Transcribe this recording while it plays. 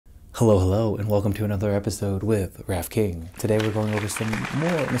Hello, and welcome to another episode with Raf King. Today we're going over some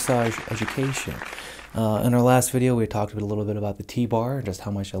more massage education. In our last video, we talked a little bit about the T-bar, just how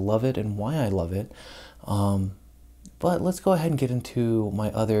much I love it and why I love it. But let's go ahead and get into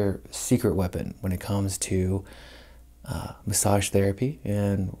my other secret weapon when it comes to massage therapy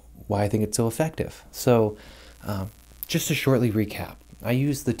and why I think it's so effective. So, just to shortly recap, I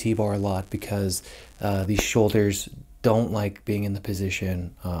use the T-bar a lot because these shoulders don't like being in the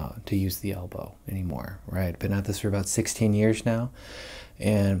position to use the elbow anymore, right? Been at this for about 16 years now,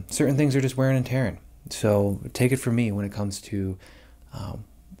 and certain things are just wearing and tearing. So take it from me when it comes to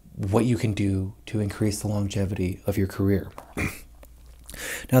what you can do to increase the longevity of your career.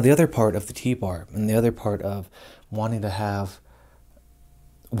 Now, the other part of the T-bar and the other part of wanting to have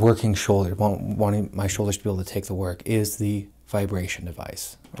working shoulders, wanting my shoulders to be able to take the work, is the vibration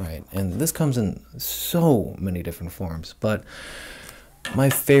device, right? And this comes in so many different forms, but my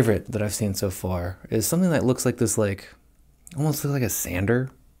favorite that I've seen so far is something that looks like this, almost looks like a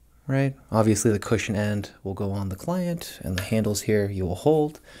sander, right? Obviously the cushion end will go on the client and the handles here you will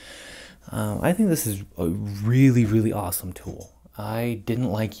hold. I think this is a really awesome tool. I didn't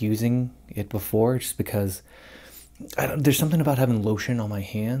like using it before just because there's something about having lotion on my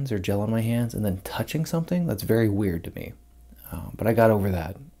hands or gel on my hands and then touching something that's very weird to me. But I got over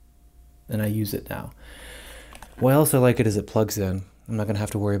that, and I use it now. Why else I like it is it plugs in. I'm not going to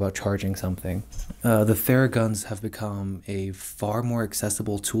have to worry about charging something. The Theraguns have become a far more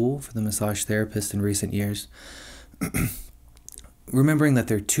accessible tool for the massage therapist in recent years. Remembering that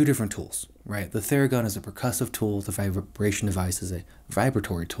they're two different tools, right? The Theragun is a percussive tool. The vibration device is a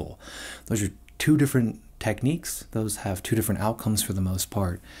vibratory tool. Those are two different techniques. Those have two different outcomes for the most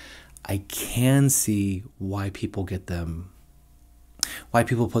part. I can see why people put them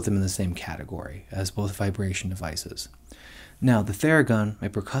in the same category as both vibration devices. Now, the Theragun, my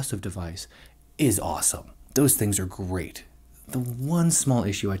percussive device, is awesome. Those things are great. The one small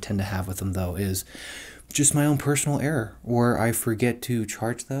issue I tend to have with them, though, is just my own personal error, or I forget to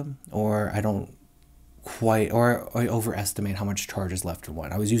charge them, or I overestimate how much charge is left in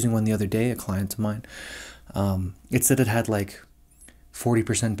one. I was using one the other day, a client of mine. It said it had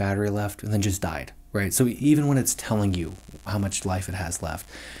 40% battery left and then just died, right? So even when it's telling you how much life it has left,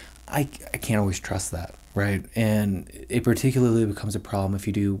 I can't always trust that, right? And it particularly becomes a problem if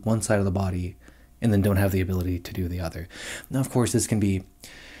you do one side of the body and then don't have the ability to do the other. Now, of course, this can be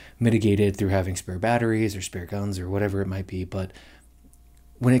mitigated through having spare batteries or spare guns or whatever it might be, but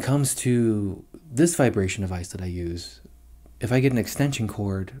when it comes to this vibration device that I use, if I get an extension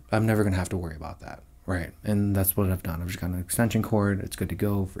cord, I'm never going to have to worry about that. Right, and that's what I've done. I've just got an extension cord. It's good to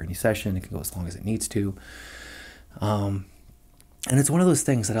go for any session. It can go as long as it needs to. And it's one of those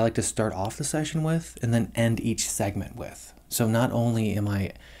things that I like to start off the session with and then end each segment with. So not only am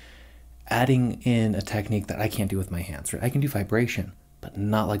I adding in a technique that I can't do with my hands, right? I can do vibration, but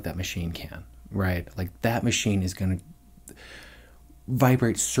not like that machine can, right? Like that machine is going to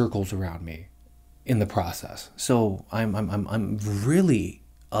vibrate circles around me in the process. So I'm really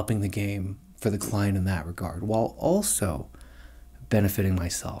upping the game for the client in that regard, while also benefiting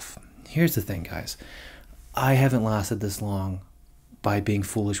myself. Here's the thing, guys. I haven't lasted this long by being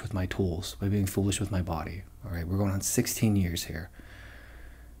foolish with my tools, by being foolish with my body. All right, we're going on 16 years here.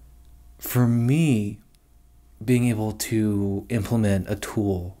 For me, being able to implement a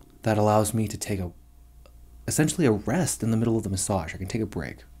tool that allows me to take essentially a rest in the middle of the massage. I can take a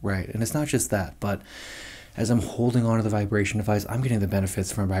break, right? And it's not just that, but as I'm holding onto the vibration device, I'm getting the benefits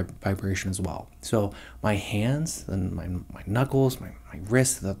from vibration as well. So my hands and my knuckles, my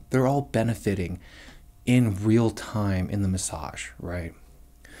wrists, they're all benefiting in real time in the massage, right?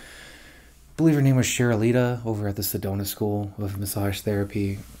 I believe her name was Cherilita over at the Sedona School of Massage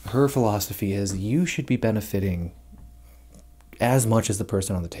Therapy. Her philosophy is you should be benefiting as much as the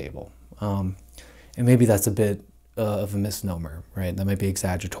person on the table. And maybe that's a bit of a misnomer, right? That might be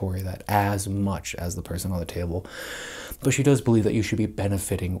exaggeratory, that as much as the person on the table. But she does believe that you should be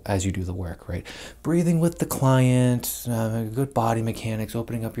benefiting as you do the work, right? Breathing with the client, good body mechanics,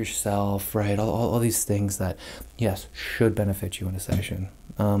 opening up yourself, right? All these things that, yes, should benefit you in a session.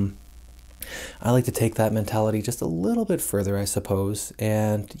 I like to take that mentality just a little bit further, I suppose.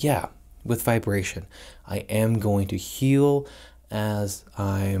 And yeah, with vibration, I am going to heal as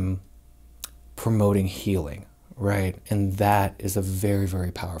I'm promoting healing. Right, and that is a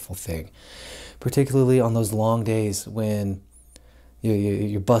very powerful thing, particularly on those long days when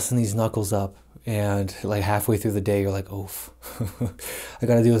you're busting these knuckles up and halfway through the day you're like, oof, I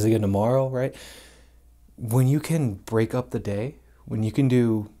gotta do this again tomorrow, right? When you can break up the day, when you can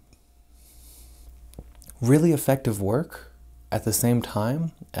do really effective work at the same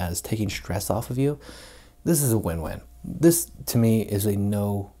time as taking stress off of you, this is a win-win. This, to me, is a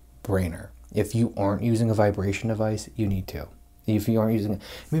no-brainer. If you aren't using a vibration device, you need to. If you aren't using,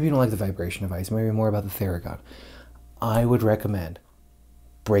 maybe you don't like the vibration device, maybe more about the Theragun, I would recommend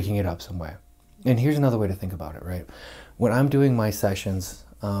breaking it up some way. And here's another way to think about it, right? When I'm doing my sessions,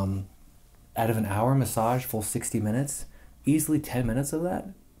 out of an hour massage, full 60 minutes, easily 10 minutes of that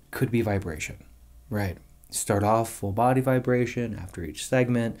could be vibration, right? Start off full body vibration after each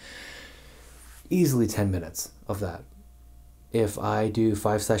segment, easily 10 minutes of that. If I do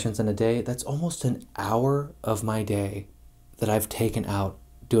 5 sessions in a day, that's almost an hour of my day that I've taken out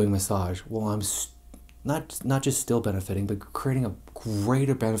doing massage while I'm not just still benefiting, but creating a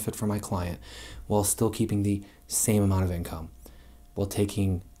greater benefit for my client while still keeping the same amount of income, while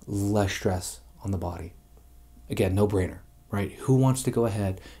taking less stress on the body. Again, no brainer, right? Who wants to go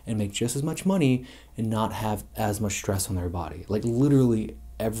ahead and make just as much money and not have as much stress on their body? Like literally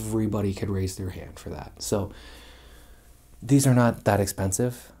everybody could raise their hand for that. So these are not that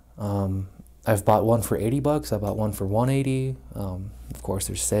expensive. I've bought one for $80. I bought one for $180. Of course,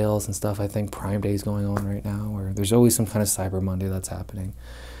 there's sales and stuff. I think Prime Day is going on right now, or there's always some kind of Cyber Monday that's happening.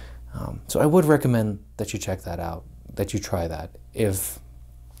 So I would recommend that you check that out, that you try that. If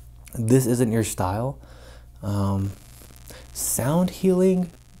this isn't your style, sound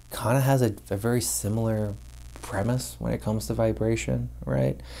healing kind of has a very similar premise when it comes to vibration,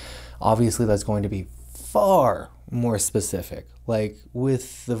 right? Obviously, that's going to be far more specific. Like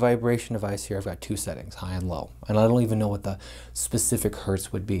with the vibration device here, I've got 2 settings, high and low. And I don't even know what the specific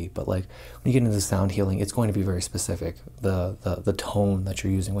hertz would be. But like when you get into sound healing, it's going to be very specific, the tone that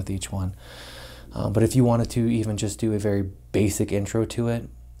you're using with each one. But if you wanted to even just do a very basic intro to it,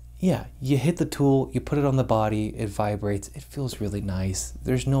 yeah, you hit the tool, you put it on the body, it vibrates, it feels really nice.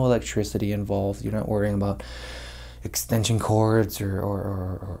 There's no electricity involved. You're not worrying about extension cords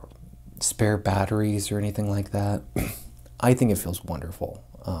or spare batteries or anything like that. I think it feels wonderful.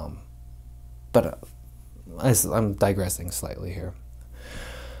 But I'm digressing slightly here.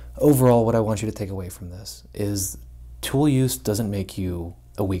 Overall, what I want you to take away from this is tool use doesn't make you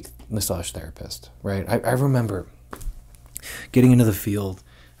a weak massage therapist, right? I remember getting into the field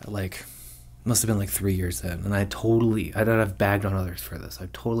at must have been 3 years in, and I've bagged on others for this. I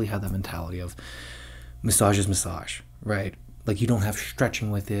totally had that mentality of massage is massage, right? Like you don't have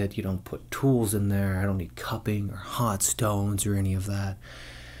stretching with it, you don't put tools in there, I don't need cupping or hot stones or any of that.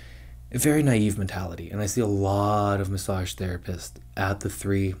 A very naive mentality, and I see a lot of massage therapists at the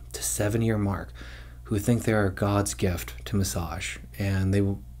 3 to 7 year mark who think they are God's gift to massage,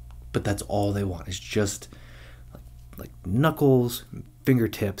 but that's all they want is just like knuckles,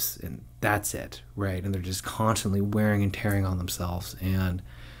 fingertips, and that's it, right? And they're just constantly wearing and tearing on themselves. And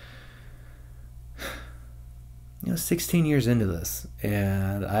 16 years into this,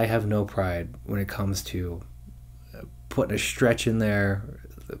 and I have no pride when it comes to putting a stretch in there,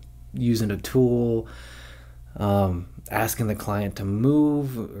 using a tool, asking the client to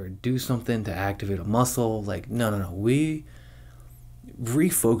move or do something to activate a muscle. Like, no. We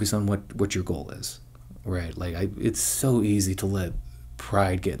refocus on what your goal is, right? It's so easy to let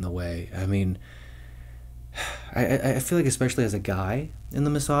pride get in the way. I mean, I feel like especially as a guy in the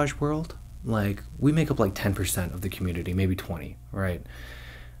massage world, we make up 10% of the community, maybe 20, right?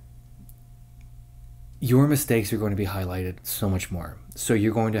 Your mistakes are going to be highlighted so much more. So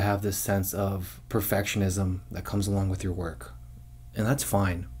you're going to have this sense of perfectionism that comes along with your work. And that's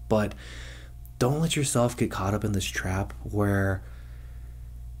fine, but don't let yourself get caught up in this trap where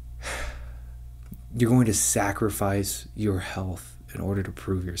you're going to sacrifice your health in order to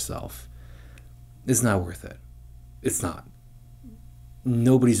prove yourself. It's not worth it. It's not.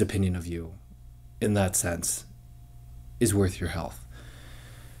 Nobody's opinion of you in that sense is worth your health.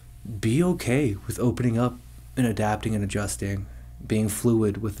 Be okay with opening up and adapting and adjusting, being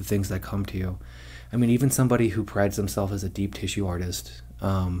fluid with the things that come to you. I mean, even somebody who prides themselves as a deep tissue artist,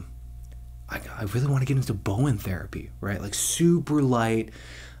 I really want to get into Bowen therapy, right? Super light.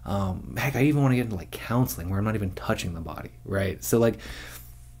 Heck, I even want to get into counseling where I'm not even touching the body, right? So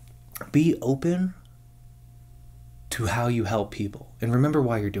be open to how you help people. And remember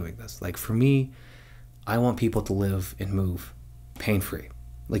why you're doing this. For me, I want people to live and move pain-free.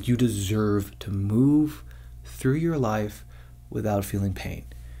 You deserve to move through your life without feeling pain.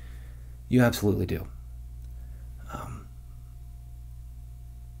 You absolutely do.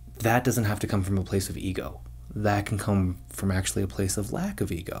 That doesn't have to come from a place of ego. That can come from actually a place of lack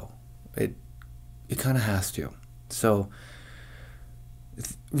of ego. It kind of has to. So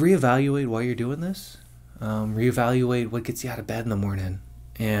reevaluate why you're doing this. Reevaluate what gets you out of bed in the morning.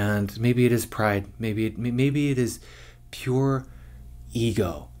 And maybe it is pride. Maybe it is pure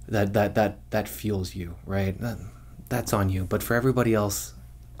ego that fuels you, right? That's on you. But for everybody else,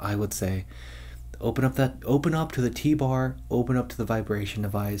 I would say open up to the T-bar, open up to the vibration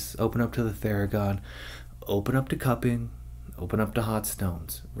device, open up to the Theragun, open up to cupping, open up to hot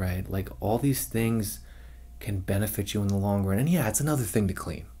stones, right? Like all these things can benefit you in the long run. And yeah, it's another thing to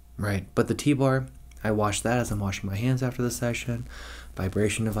clean, right? But the T-bar, I wash that as I'm washing my hands after the session.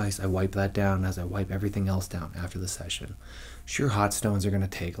 Vibration device, I wipe that down as I wipe everything else down after the session. Sure, hot stones are going to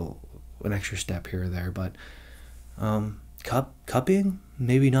take an extra step here or there, but cupping,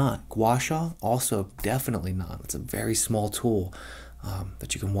 maybe not. Gua sha, also definitely not. It's a very small tool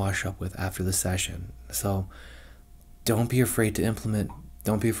that you can wash up with after the session. So don't be afraid to implement.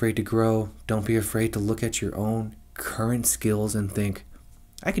 Don't be afraid to grow. Don't be afraid to look at your own current skills and think,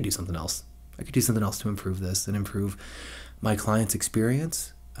 I could do something else. I could do something else to improve this and improve my client's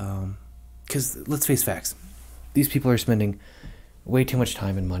experience. Because let's face facts. These people are spending way too much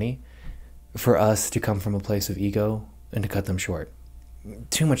time and money for us to come from a place of ego and to cut them short.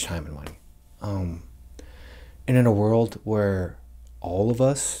 Too much time and money. And in a world where all of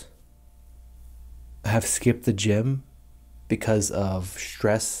us have skipped the gym because of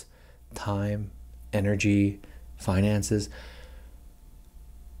stress, time, energy, finances,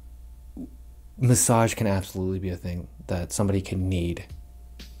 massage can absolutely be a thing that somebody can need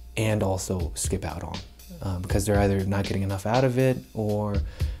and also skip out on because they're either not getting enough out of it or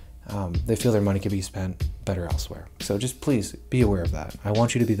they feel their money could be spent better elsewhere. So just please be aware of that. I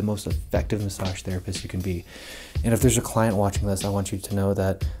want you to be the most effective massage therapist you can be. And if there's a client watching this, I want you to know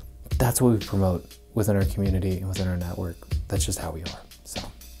that that's what we promote within our community and within our network. That's just how we are. So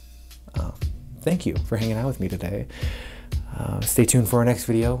thank you for hanging out with me today. Stay tuned for our next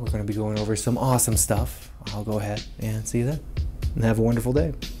video. We're going to be going over some awesome stuff. I'll go ahead and see you then. And have a wonderful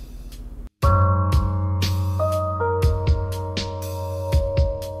day.